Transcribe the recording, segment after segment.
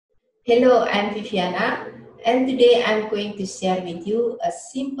Hello, I'm Viviana, and today I'm going to share with you a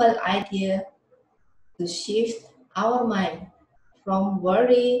simple idea to shift our mind from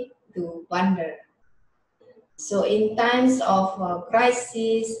worry to wonder. So, in times of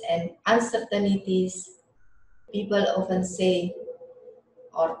crisis and uncertainties, people often say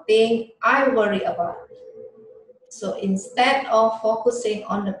or think, I worry about. So, instead of focusing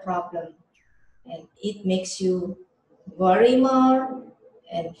on the problem, and it makes you worry more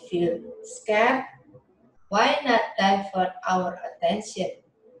and feel scared, why not divert our attention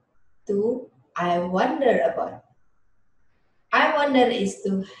to I wonder about? I wonder is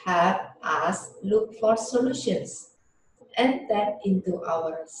to help us look for solutions and tap into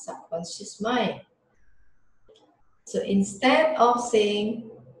our subconscious mind. So instead of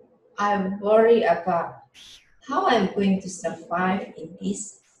saying I worry about how I'm going to survive in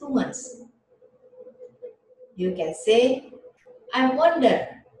these 2 months, you can say I wonder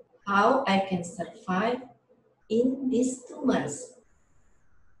how I can survive in these 2 months.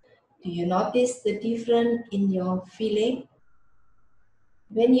 Do you notice the difference in your feeling?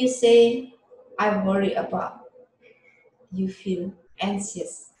 When you say, I worry about, you feel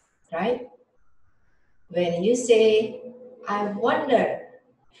anxious, right? When you say, I wonder,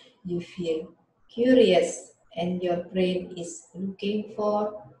 you feel curious and your brain is looking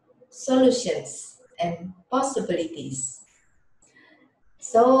for solutions and possibilities.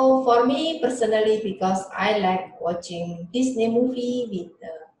 So for me personally, because I like watching Disney movie with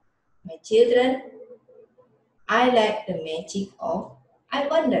my children, I like the magic of I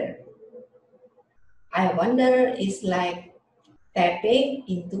wonder. I wonder is like tapping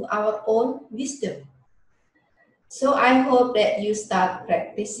into our own wisdom. So I hope that you start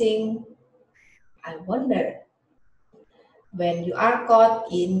practicing I wonder when you are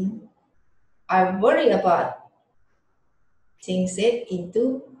caught in I worry about. Change it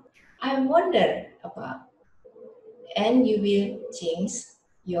into I wonder about, and you will change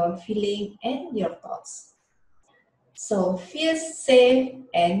your feeling and your thoughts. So feel safe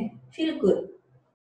and feel good.